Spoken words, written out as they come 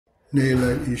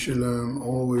Nayla Ishalam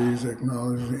always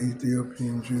acknowledged the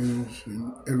Ethiopian Jews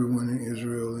and everyone in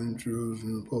Israel and Jews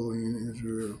and Napoleon in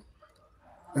Israel.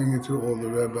 Thank you to all the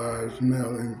rabbis,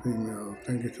 male and female.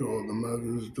 Thank you to all the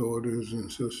mothers, daughters, and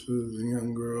sisters and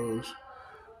young girls,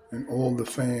 and all the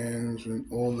fans and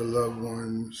all the loved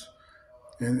ones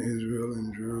in Israel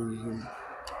and Jerusalem.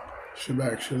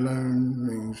 Shabbat Shalom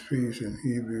means peace in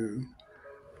Hebrew.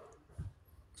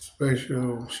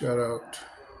 Special shout out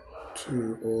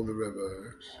to all the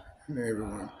rabbis and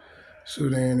everyone.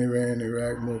 Sudan, Iran,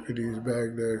 Iraq, Mogadishu,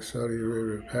 Baghdad, Saudi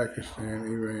Arabia, Pakistan,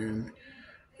 Iran,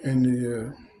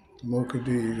 India,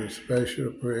 Mogadishu, a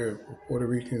special prayer for Puerto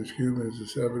Ricans, Cubans, El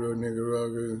Salvador,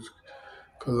 Nicaraguans,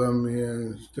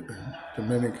 Colombians,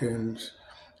 Dominicans,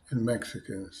 and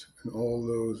Mexicans, and all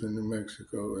those in New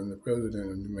Mexico, and the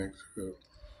President of New Mexico.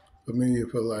 Familia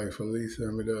for life, Feliz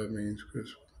Navidad means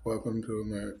Christmas. Welcome to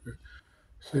America.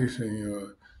 Si,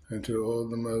 Senor, and to all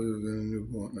the mothers and the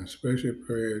newborn, a special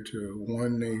prayer to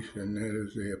one nation, that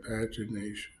is the Apache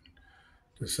Nation.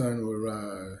 The sun will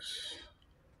rise,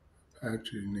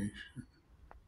 Apache Nation.